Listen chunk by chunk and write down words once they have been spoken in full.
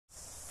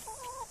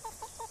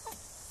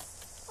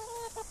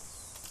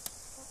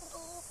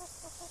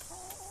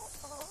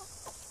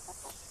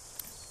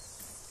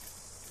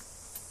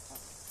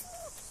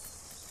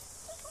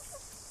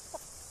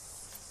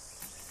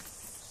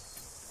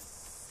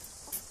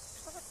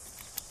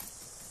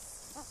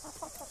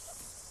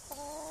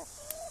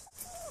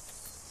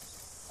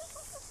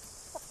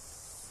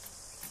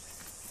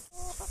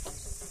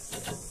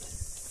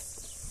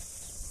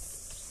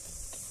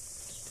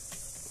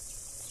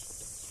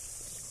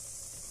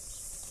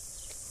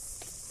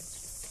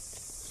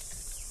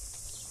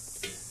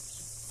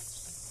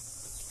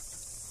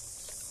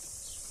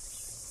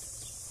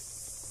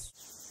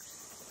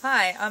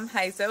Hi, I'm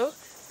Hazel,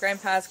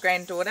 Grandpa's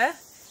granddaughter.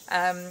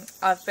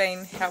 I've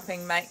been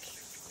helping make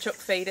chook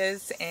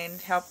feeders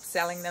and help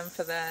selling them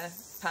for the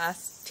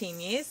past 10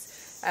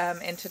 years,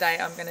 and today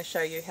I'm going to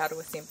show you how to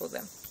assemble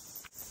them.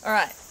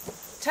 Alright,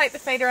 take the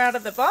feeder out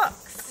of the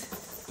box,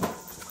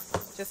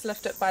 just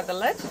lift it by the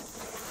lid.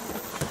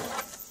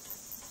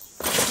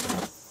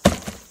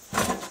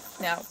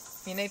 Now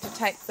you need to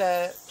take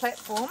the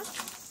platform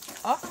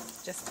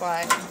off just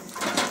by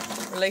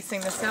releasing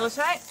the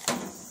sellotape.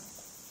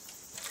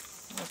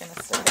 We're going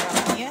to stick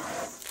it on here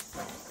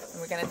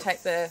and we're going to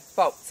take the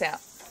bolts out.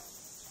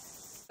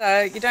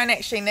 So you don't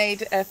actually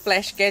need a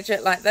flash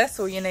gadget like this.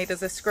 All you need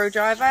is a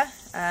screwdriver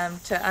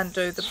to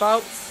undo the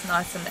bolts,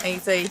 nice and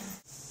easy.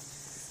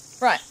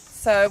 Right,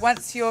 so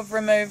once you've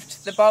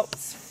removed the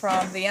bolts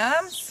from the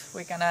arms,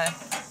 we're going to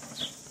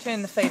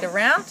turn the feet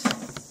around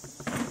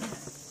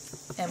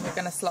and we're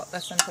going to slot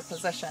this into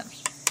position.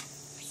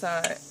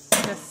 So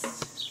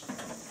just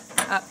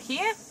up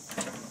here,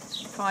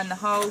 find the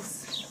holes,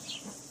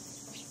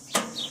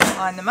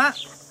 line them up,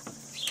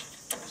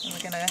 and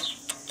we're going to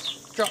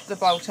drop the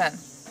bolt in.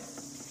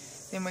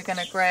 Then we're going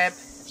to grab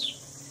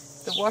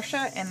the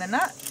washer and the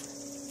nut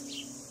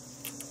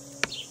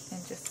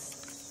and just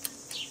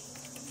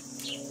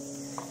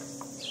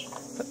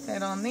put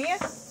that on there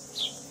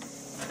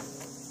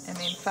and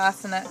then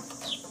fasten it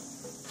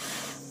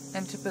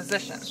into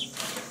position,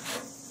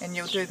 and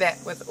you'll do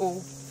that with all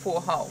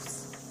 4 holes.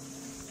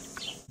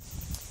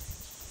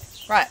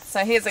 Right,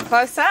 so here's a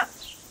close-up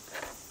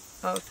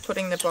of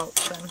putting the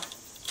bolts in.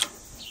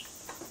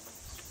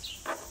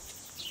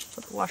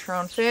 Put the washer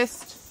on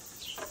first,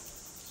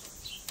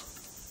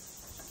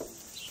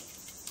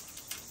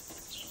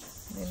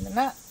 and then the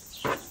nut.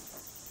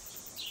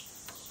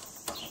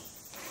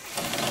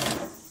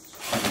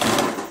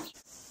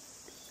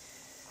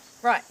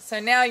 Right, so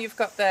now you've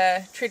got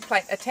the tread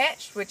plate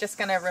attached, we're just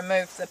going to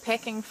remove the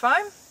packing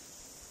foam.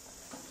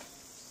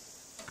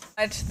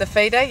 Inside the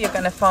feeder you're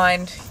going to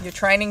find your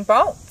training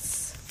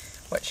bolts,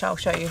 which I'll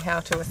show you how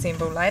to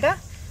assemble later,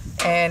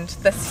 and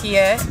this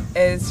here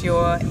is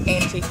your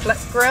anti-flick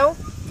grill.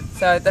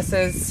 So this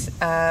is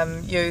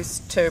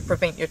used to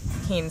prevent your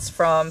hens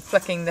from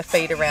flicking the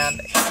feed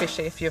around,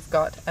 especially if you've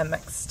got a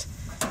mixed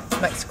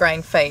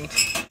grain feed.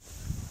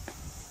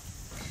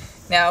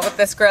 Now with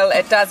this grill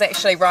it does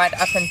actually ride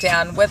up and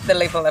down with the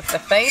level of the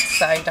feed,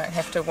 so you don't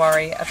have to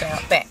worry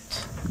about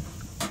that.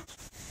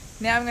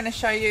 Now I'm going to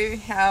show you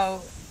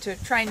how to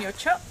train your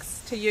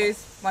chooks to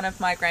use one of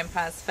my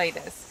grandpa's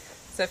feeders.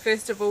 So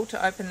first of all,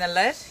 to open the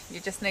lid you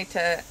just need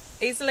to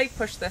easily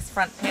push this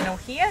front panel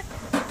here,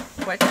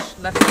 which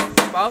lifts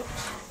the bolt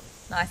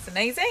nice and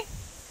easy.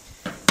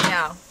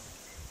 Now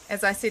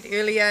as I said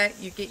earlier,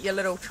 you get your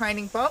little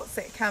training bolts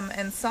that come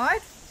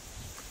inside.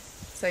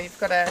 So you've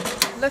got to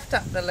lift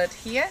up the lid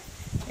here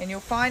and you'll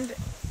find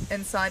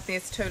inside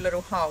there's 2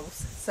 little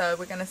holes. So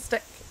we're going to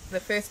stick the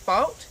first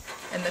bolt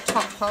in the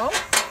top hole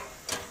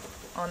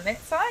on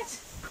that side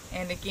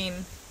and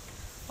again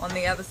on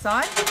the other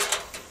side.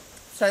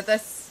 So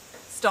this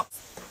stops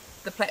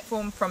the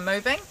platform from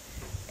moving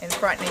and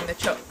frightening the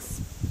chooks.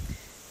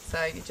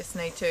 So you just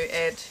need to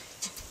add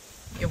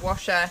your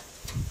washer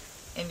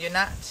and your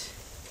nut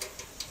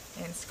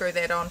and screw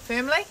that on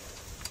firmly.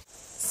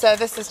 So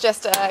this is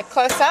just a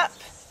close-up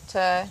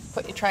to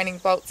put your training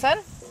bolts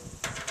in.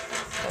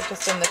 So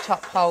just in the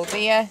top hole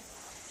there,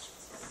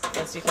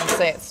 as you can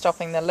see it's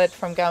stopping the lid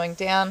from going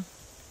down,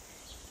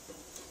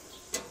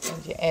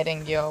 and you're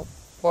adding your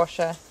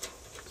washer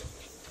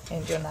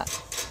and your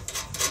nut.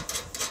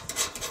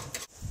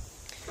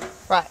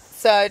 Right,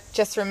 so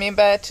just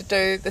remember to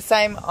do the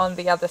same on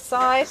the other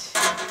side,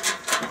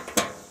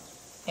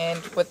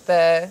 and with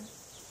the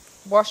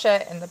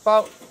washer and the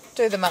bolt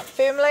do them up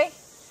firmly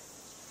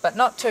but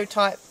not too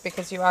tight,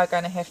 because you are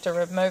going to have to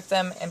remove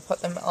them and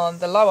put them on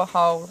the lower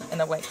hole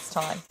in a week's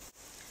time.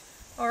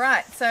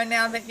 Alright, so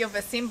now that you've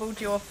assembled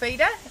your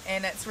feeder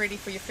and it's ready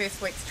for your first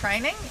week's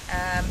training,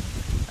 I'm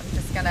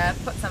just going to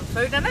put some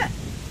food in it.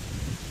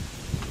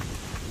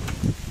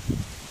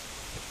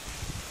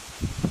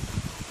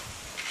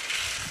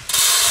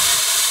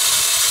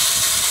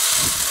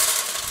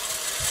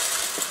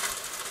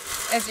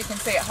 As you can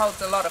see, it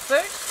holds a lot of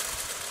food.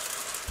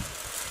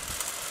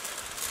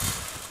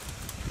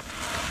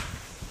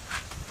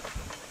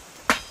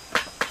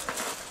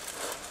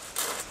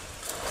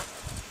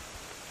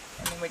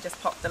 We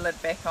just pop the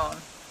lid back on.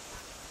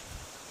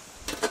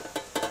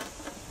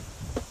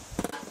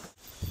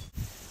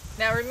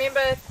 Now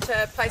remember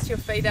to place your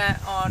feeder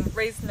on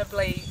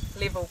reasonably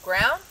level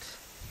ground,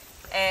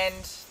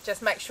 and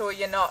just make sure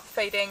you're not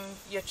feeding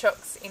your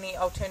chooks any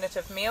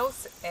alternative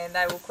meals, and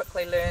they will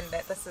quickly learn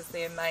that this is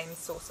their main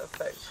source of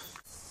food.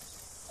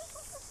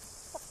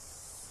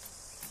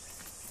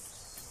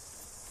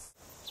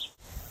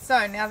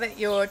 So now that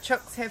your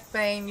chooks have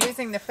been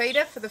using the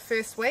feeder for the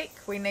first week,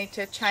 we need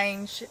to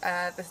change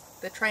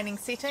the training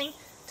setting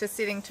to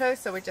setting 2,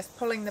 so we're just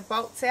pulling the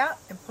bolts out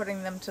and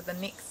putting them to the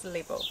next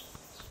level.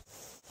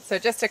 So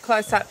just a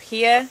close up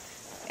here,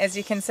 as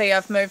you can see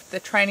I've moved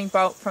the training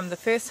bolt from the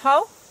first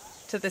hole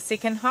to the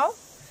second hole.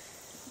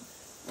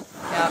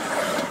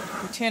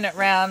 Now, we turn it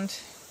round.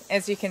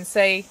 As you can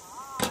see,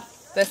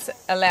 this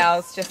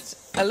allows just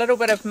a little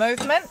bit of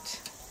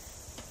movement,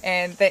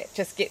 and that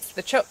just gets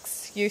the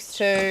chooks used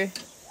to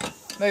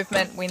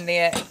movement when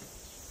they're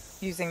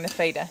using the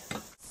feeder.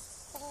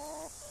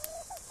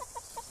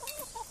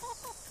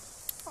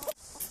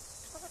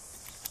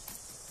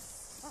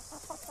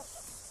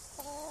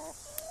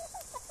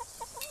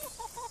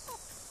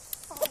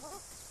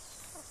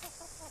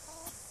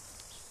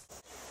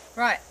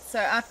 Right, so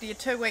after your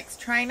 2 weeks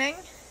training,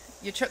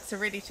 your chooks are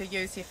ready to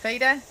use your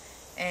feeder,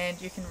 and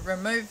you can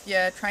remove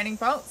your training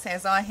bolts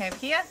as I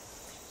have here,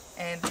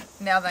 and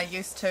now they're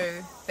used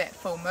to that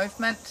full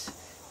movement.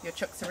 Your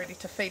chooks are ready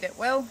to feed it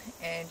well,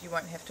 and you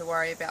won't have to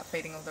worry about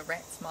feeding all the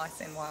rats,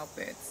 mice and wild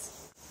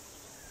birds.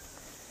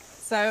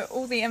 So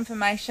all the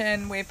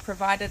information we've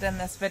provided in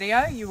this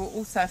video you will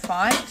also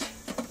find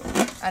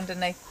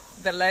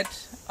underneath the lid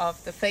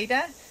of the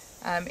feeder.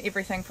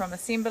 Everything from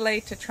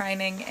assembly to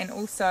training, and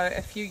also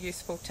a few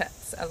useful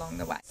tips along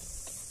the way.